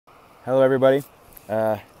Hello everybody,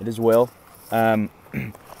 it is Will. I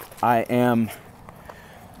am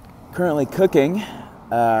currently cooking.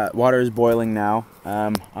 Water is boiling now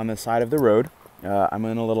on the side of the road. I'm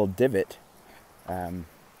in a little divot. I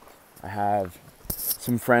have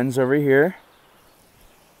some friends over here.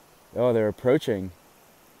 Oh, they're approaching.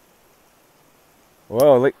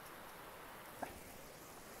 Whoa, look.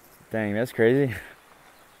 Dang, that's crazy.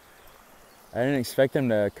 I didn't expect them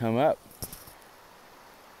to come up.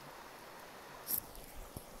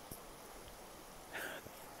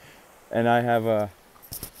 And I have a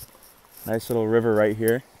nice little river right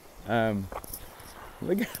here.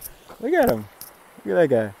 Look at him. Look at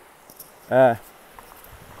that guy.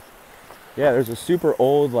 Yeah, there's a super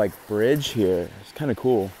old like bridge here. It's kind of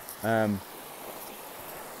cool.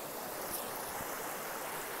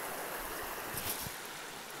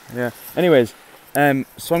 Yeah. Anyways,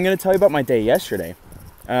 so I'm gonna tell you about my day yesterday.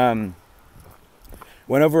 Went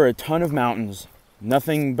over a ton of mountains,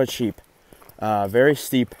 nothing but sheep. Very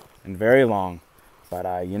steep and very long, but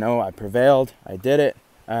I prevailed. I did it.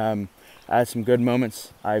 I had some good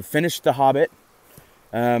moments. I finished The Hobbit.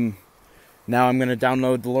 Now I'm gonna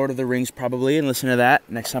download The Lord of the Rings probably and listen to that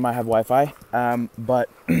next time I have Wi-Fi. But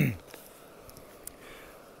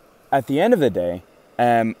at the end of the day,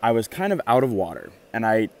 I was kind of out of water, and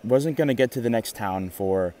I wasn't gonna get to the next town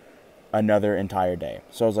for another entire day.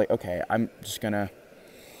 So I was like, okay, I'm just gonna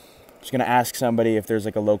ask somebody if there's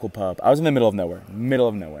like a local pub. I was in the middle of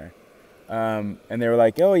nowhere. And they were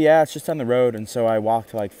like, oh yeah, it's just on the road. And so I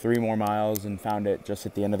walked like 3 more miles and found it just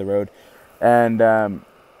at the end of the road. And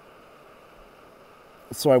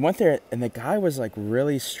so I went there, and the guy was like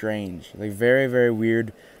really strange, like very, very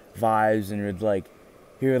weird vibes. And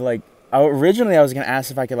originally I was going to ask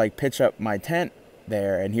if I could like pitch up my tent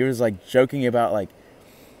there. And he was like joking about like,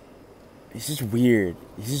 he's just weird.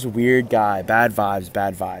 He's just a weird guy, bad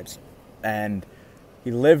vibes. And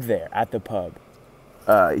he lived there at the pub.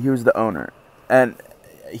 He was the owner, and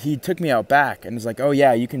he took me out back and was like, oh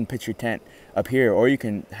yeah, you can pitch your tent up here, or you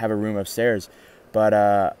can have a room upstairs.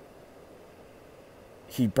 But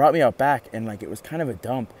he brought me out back, and like it was kind of a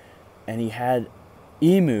dump, and he had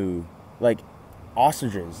emu, like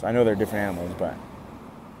ostriches. I know they're different animals, but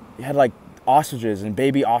he had like ostriches and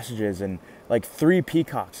baby ostriches and like 3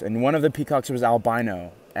 peacocks, and one of the peacocks was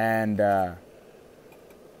albino, and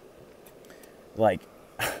like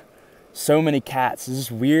so many cats.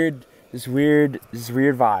 This weird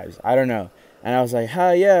vibes. I don't know. And I was like,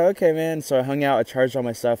 yeah, okay, man. So I hung out, I charged all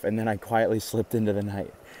my stuff, and then I quietly slipped into the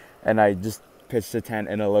night. And I just pitched a tent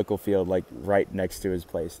in a local field, like right next to his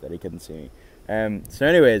place that he couldn't see me. So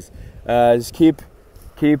anyways, just keep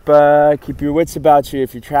your wits about you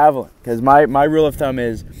if you're traveling. Because my rule of thumb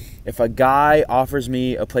is, if a guy offers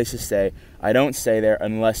me a place to stay, I don't stay there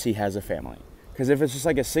unless he has a family. Because if it's just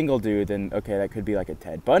like a single dude, then okay, that could be like a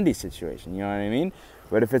Ted Bundy situation, you know what I mean?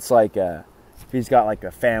 But if it's like, if he's got like a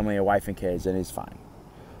family, a wife and kids, then he's fine.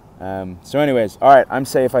 So anyways, all right, I'm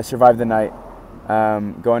safe. I survived the night.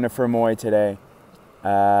 Going to Fermoy today.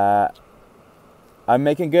 I'm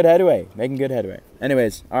making good headway.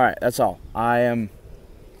 Anyways, all right, that's all. The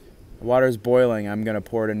water's boiling. I'm going to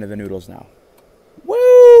pour it into the noodles now.